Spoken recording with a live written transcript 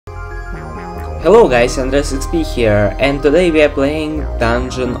Hello guys, Andres6p here, and today we are playing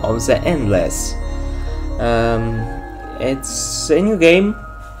Dungeon of the Endless. It's a new game,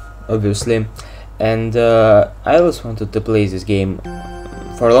 obviously, and I always wanted to play this game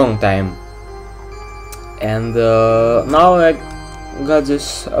for a long time. And now I got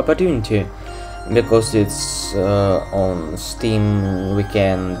this opportunity, because it's on Steam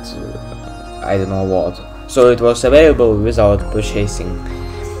weekend, I don't know what, so it was available without purchasing.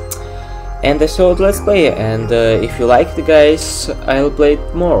 And I thought, let's play, and if you like it, guys, I'll play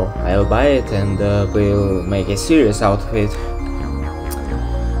it more. I'll buy it and we'll make a series out of it. So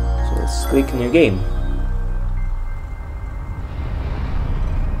let's click new game.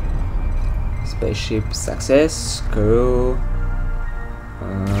 Spaceship success, crew,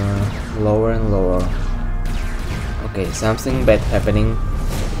 lower and lower. Okay, something bad happening.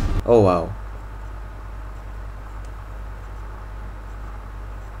 Oh wow.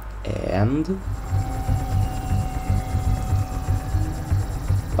 And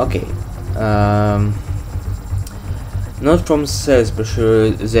okay, not from sales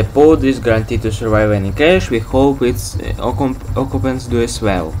brochure. The pod is guaranteed to survive any crash. We hope its occupants do as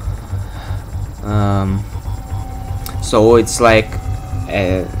well. So it's like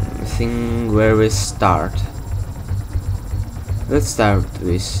a thing where we start. Let's start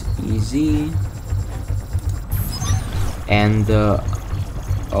with easy, and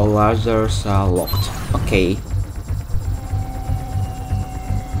all others are locked. Okay.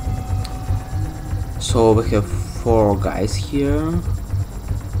 So we have 4 guys here.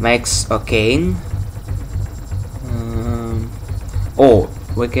 Max O'Kane. Oh,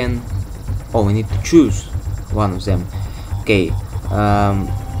 we can. Oh, we need to choose one of them. Okay.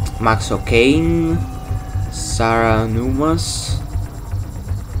 Max O'Kane, Sarah Numas,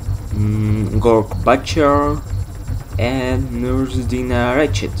 Gork Butcher, and Nursdina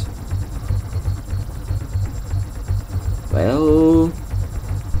Ratchet. Well,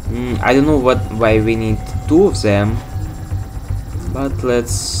 I don't know why we need 2 of them, but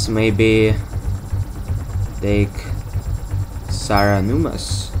let's maybe take Sarah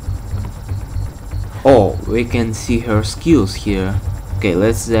Numas. Oh, we can see her skills here. Okay,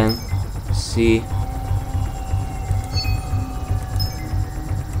 let's then see.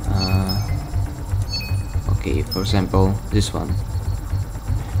 Okay, for example, this one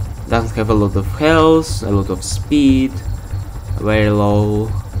doesn't have a lot of health, a lot of speed, very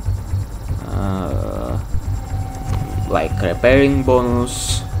low, like repairing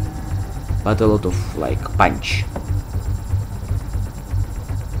bonus, but a lot of like punch.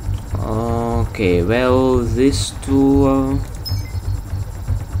 Okay, well, these 2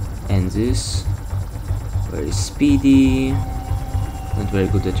 and this very speedy. Not very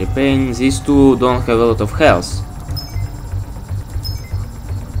good at repairing. These 2 don't have a lot of health.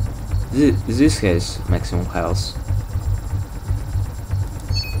 This has maximum health.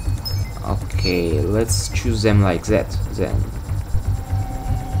 Okay, let's choose them like that then.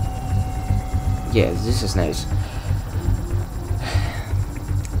 Yes, this is nice.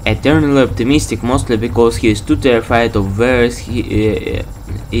 Eternally optimistic, mostly because he is too terrified of where he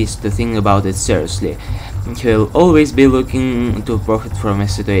is to think about it seriously. He will always be looking to profit from a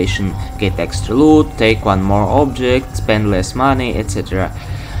situation, get extra loot, take one more object, spend less money, etc.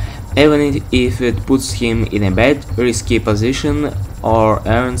 Even if it puts him in a bad, risky position or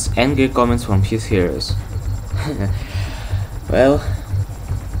earns angry comments from his heroes. Well,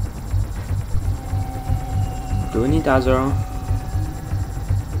 do we need other?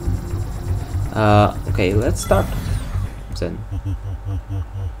 Okay, let's start then.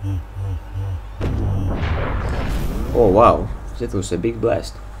 Oh wow, that was a big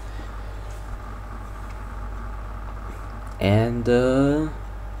blast. And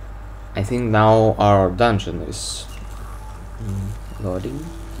I think now our dungeon is loading.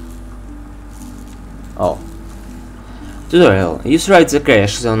 Oh. Tutorial. Use right the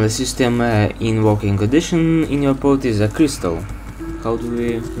crash zone system in working condition. In your pod is a crystal. How do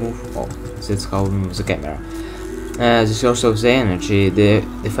we move? Oh, that's how we move the camera. The source of the energy.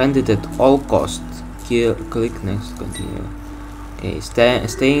 Defend it at all costs. Click next, continue. Okay,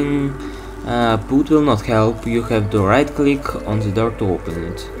 staying put will not help. You have to right click on the door to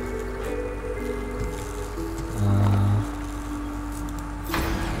open it.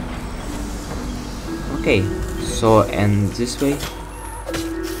 Okay, so and this way.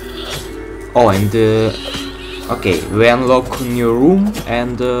 Oh, and okay, we unlock new room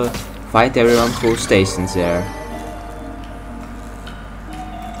and fight everyone who stays in there.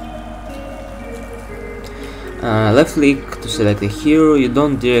 Left click to select a hero. You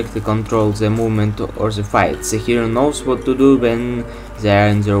don't directly control the movement or the fight. The hero knows what to do when they are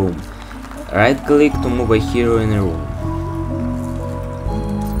in the room. Right click to move a hero in a room.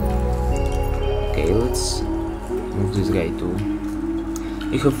 Okay, let's move this guy too.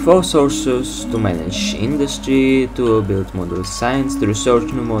 You have 4 sources to manage: industry to build models, science to research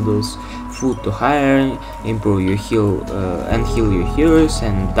new models, food to hire, improve your heal and heal your heroes,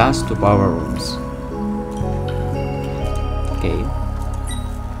 and dust to power rooms. Okay.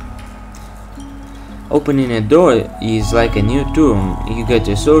 Opening a door is like a new turn. You get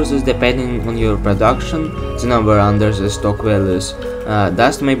resources depending on your production, the number under the stock values.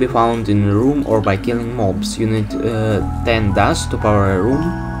 Dust may be found in a room or by killing mobs. You need 10 dust to power a room.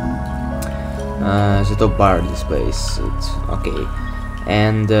 The top bar displays it. Okay.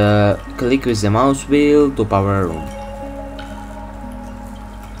 And click with the mouse wheel to power a room.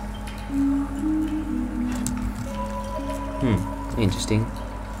 Interesting.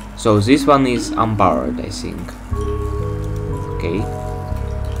 So this one is unpowered, I think. Okay.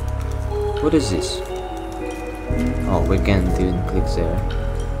 What is this? Oh, we can't even click there.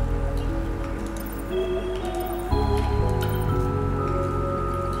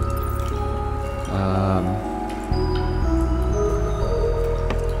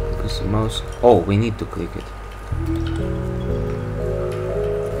 Because the mouse. Oh, we need to click it.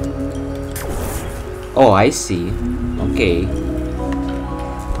 Oh, I see. Okay.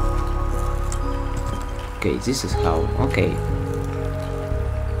 Okay, this is how. Okay.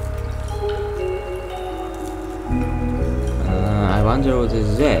 I wonder what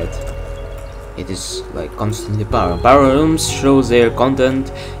is that. It is like constantly power. Power rooms show their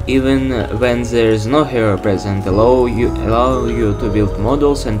content even when there is no hero present. Allow you to build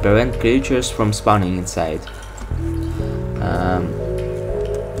models and prevent creatures from spawning inside.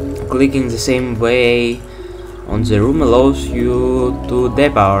 Clicking the same way on the room allows you to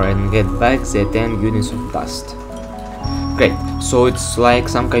depower and get back the 10 units of dust. Great, so it's like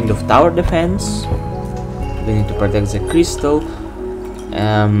some kind of tower defense. We need to protect the crystal.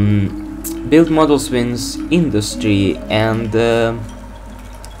 Build models wins industry and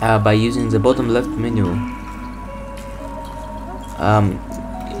by using the bottom left menu.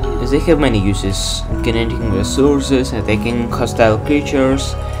 They have many uses: generating resources, attacking hostile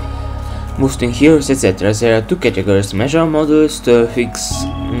creatures, boosting heroes, etc. There are 2 categories: major models to fix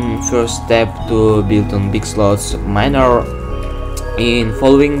first step to build on big slots, minor in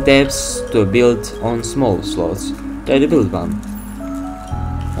following depths to build on small slots. Try to build one.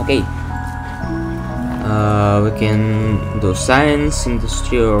 Okay. We can do science,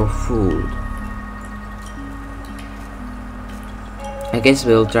 industry, or food. I guess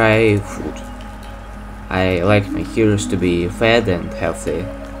we'll try food. I like my heroes to be fed and healthy.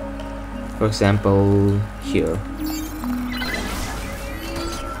 For example, here.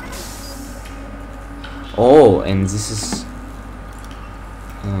 Oh, and this is...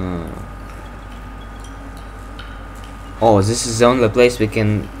 oh, this is the only place we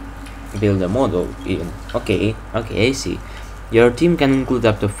can build a model in. Okay, okay, I see. Your team can include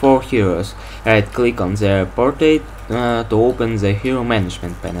up to 4 heroes. Right click on their portrait to open the hero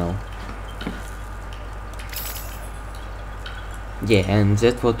management panel. Yeah, and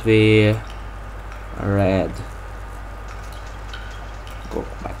that's what we read. Go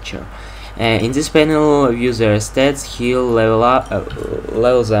back here. In this panel, view their stats, heal,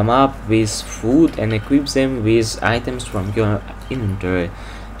 level them up with food, and equip them with items from your inventory,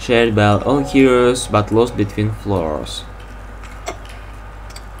 shared by all heroes but lost between floors.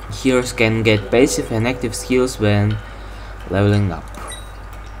 Heroes can get passive and active skills when leveling up.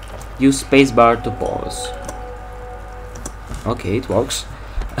 Use spacebar to pause. Okay, it works.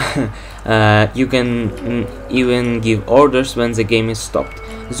 You can even give orders when the game is stopped.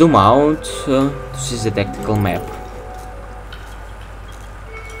 Zoom out to see the tactical map.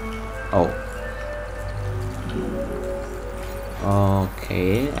 Oh.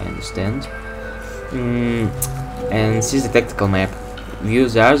 Okay, I understand. And see the tactical map. View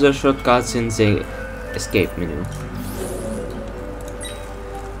the other shortcuts in the escape menu.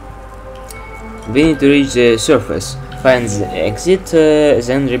 We need to reach the surface. Find the exit,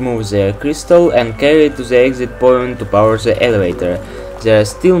 then remove the crystal and carry it to the exit point to power the elevator. There are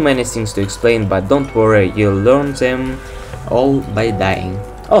still many things to explain, but don't worry, you'll learn them all by dying.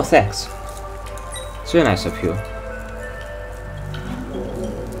 Oh, thanks. So nice of you.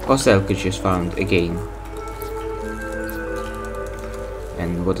 Hostile creatures found again.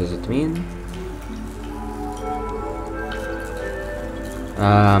 And what does it mean?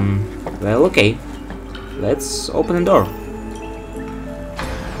 Well, okay. Let's open the door.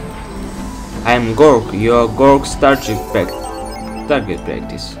 I am Gorg, your Gorg's target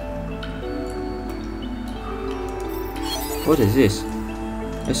practice. What is this?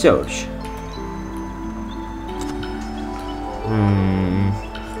 Research.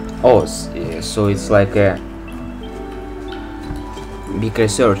 Oh, so it's like a big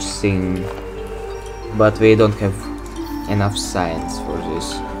research thing, but we don't have enough science for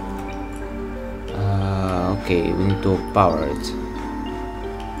this. Okay, we need to power it.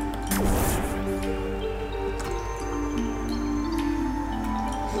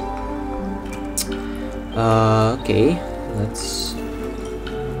 Okay, let's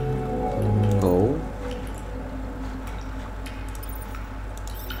go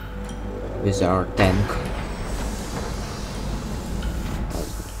with our tank.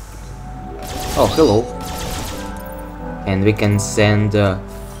 Oh, hello. And we can send our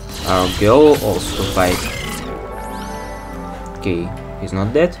girl also to fight. Okay, he's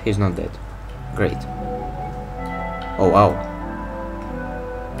not dead? He's not dead. Great. Oh, wow.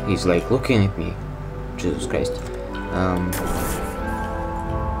 He's like looking at me. Jesus Christ.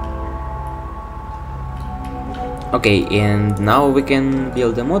 Okay, and now we can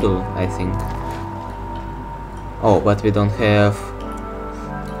build a model, I think. Oh, but we don't have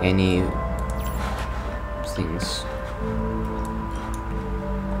any things.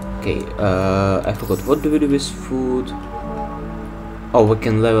 Okay, I forgot. What do we do with food? Oh, we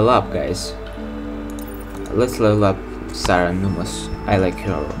can level up, guys. Let's level up Sarah Numas. I like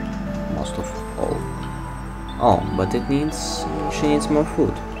her most of all. Oh, but she needs more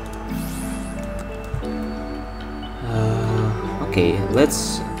food. Okay,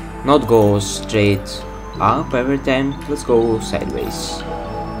 let's not go straight up every time. Let's go sideways.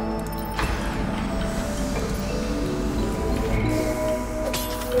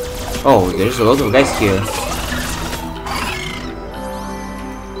 Oh, there's a lot of guys here.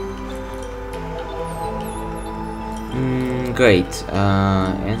 Great.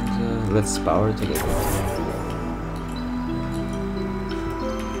 And let's power it again.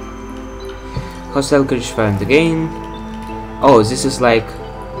 Hostile creature found again. Oh, this is like...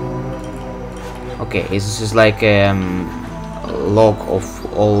 Okay, this is like a log of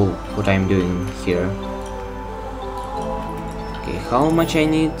all what I'm doing here. Okay, how much I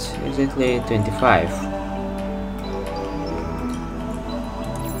need? Exactly 25.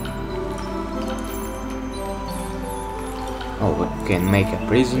 Oh, we can make a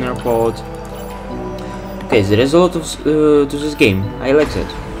prisoner pod. Okay, there is a lot of to this game. I like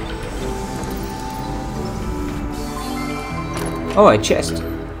that. Oh, a chest.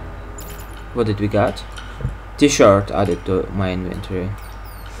 What did we got? T-shirt added to my inventory.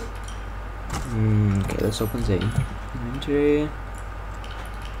 Okay, let's open the inventory.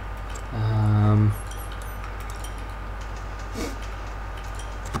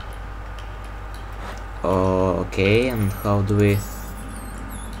 Okay, and how do we...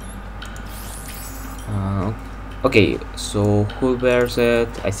 okay, so who wears it?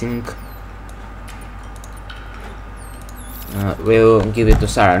 I think we'll give it to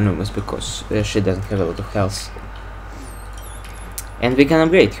Sarah Numas because she doesn't have a lot of health. And we can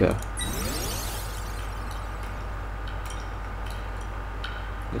upgrade her.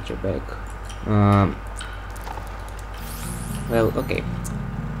 Get your back. Well, okay.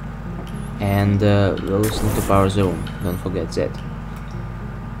 And we'll listen to power the room. Don't forget that.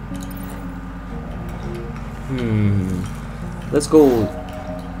 Let's go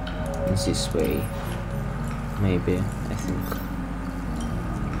this way. Maybe, I think.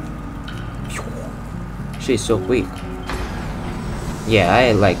 She's so quick. Yeah,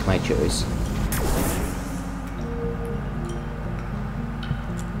 I like my choice.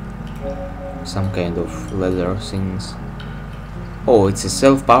 Some kind of leather things. Oh, it's a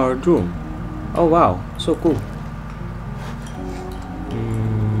self-powered room. Oh wow, so cool.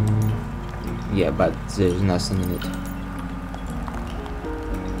 Yeah, but there's nothing in it.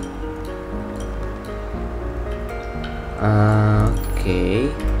 Okay.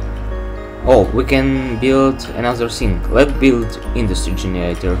 Oh, we can build another thing. Let's build industry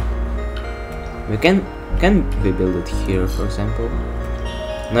generator. We can we build it here, for example?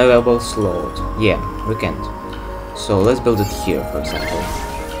 Navigable slot. Yeah, we can't. So let's build it here, for example.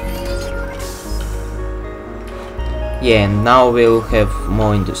 Yeah, and now we'll have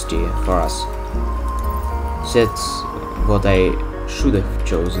more industry for us. That's what I should have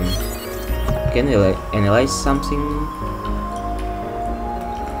chosen. Can we analyze something?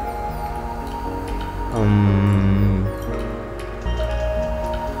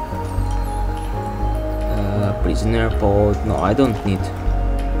 Prisoner pod. No, I don't need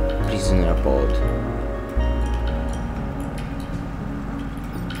prisoner pod.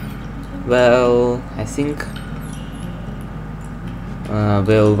 Well, I think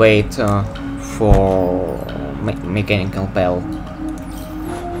we'll wait for mechanical pal.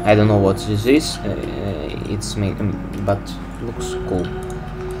 I don't know what this is. It's but looks cool.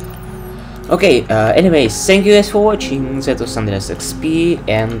 Okay, anyways, thank you guys for watching. That was Andreas XP,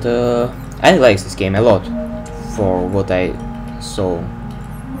 and I like this game a lot for what I saw.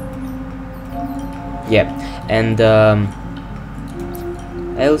 Yeah, and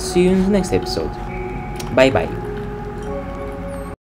I'll see you in the next episode. Bye bye.